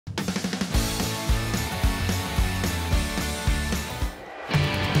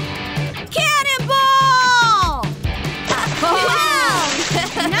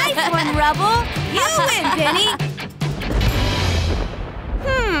win, Rubble. You win, Penny.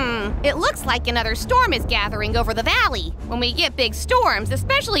 It looks like another storm is gathering over the valley. When we get big storms,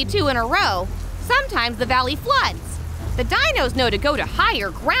 especially 2 in a row, sometimes the valley floods. The dinos know to go to higher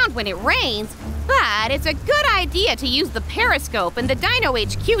ground when it rains, but it's a good idea to use the periscope and the Dino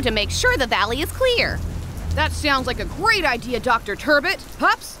HQ to make sure the valley is clear. That sounds like a great idea, Dr. Turbot.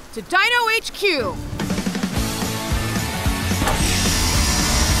 Pups, to Dino HQ.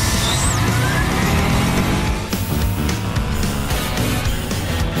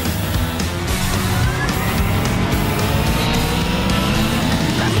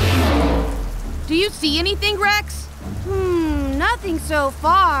 Do you see anything, Rex? Nothing so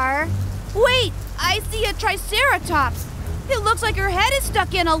far. Wait, I see a Triceratops. It looks like her head is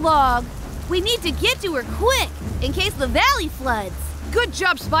stuck in a log. We need to get to her quick, in case the valley floods. Good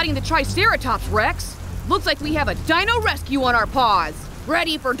job spotting the Triceratops, Rex. Looks like we have a dino rescue on our paws.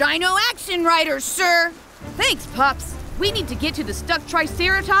 Ready for dino action, riders, sir. Thanks, Pups. We need to get to the stuck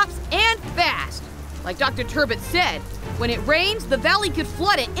Triceratops and fast. Like Dr. Turbot said, when it rains, the valley could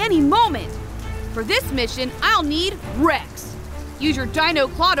flood at any moment. For this mission, I'll need Rex. Use your dino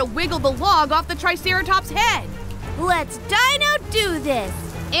claw to wiggle the log off the Triceratops' head. Let's dino do this.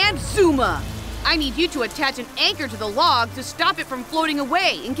 And Zuma, I need you to attach an anchor to the log to stop it from floating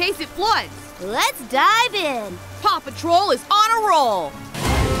away in case it floods. Let's dive in. PAW Patrol is on a roll.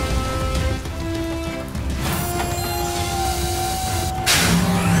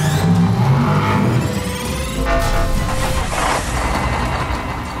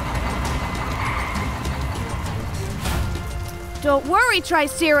 Don't worry,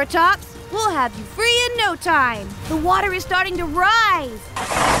 Triceratops. We'll have you free in no time. The water is starting to rise.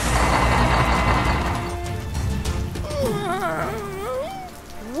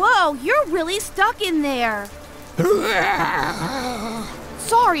 Whoa, you're really stuck in there.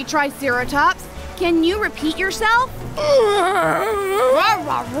 Sorry, Triceratops. Can you repeat yourself? Roar,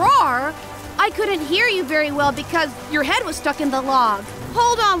 roar, roar. I couldn't hear you very well because your head was stuck in the log.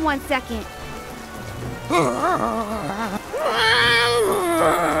 Hold on 1 second.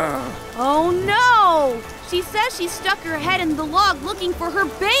 Oh no! She says she stuck her head in the log looking for her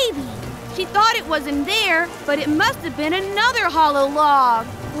baby. She thought it was in there, but it must have been another hollow log.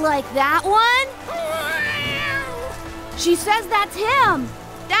 Like that one? She says that's him.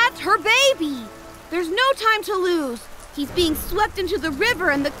 That's her baby. There's no time to lose. He's being swept into the river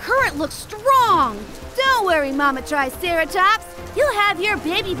and the current looks strong. Don't worry, Mama Triceratops. You'll have your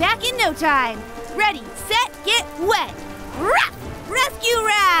baby back in no time. Ready, set, get wet. Raft! Rescue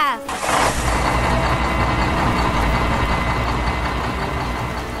raft!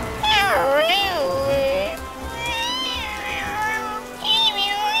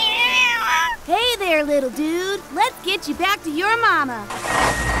 Hey there, little dude. Let's get you back to your mama.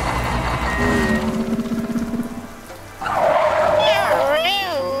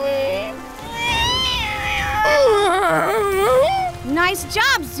 Nice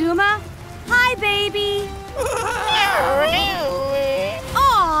job, Zuma. Hi, baby.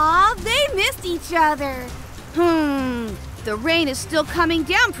 Aw, they missed each other. The rain is still coming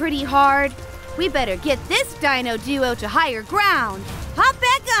down pretty hard. We better get this dino duo to higher ground. Hop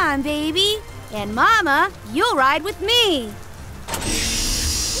back on, baby. And Mama, you'll ride with me.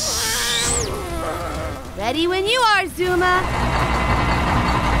 Ready when you are, Zuma.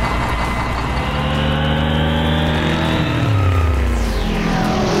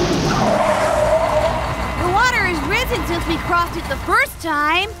 Since we crossed it the first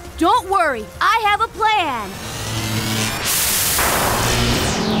time. Don't worry, I have a plan.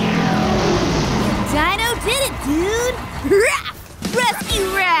 Dino did it, dude. Raft!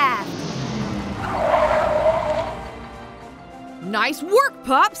 Rescue raft! Nice work,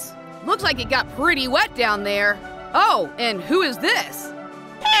 Pups. Looks like it got pretty wet down there. Oh, and who is this?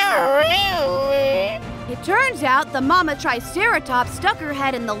 It turns out the Mama Triceratops stuck her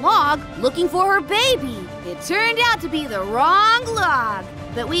head in the log looking for her baby. It turned out to be the wrong log,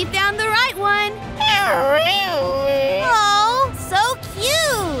 but we found the right one. Oh, so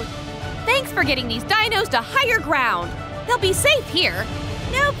cute! Thanks for getting these dinos to higher ground. They'll be safe here.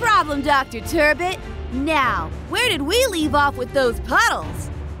 No problem, Dr. Turbot. Now, where did we leave off with those puddles?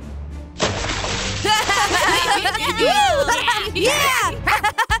 Yeah!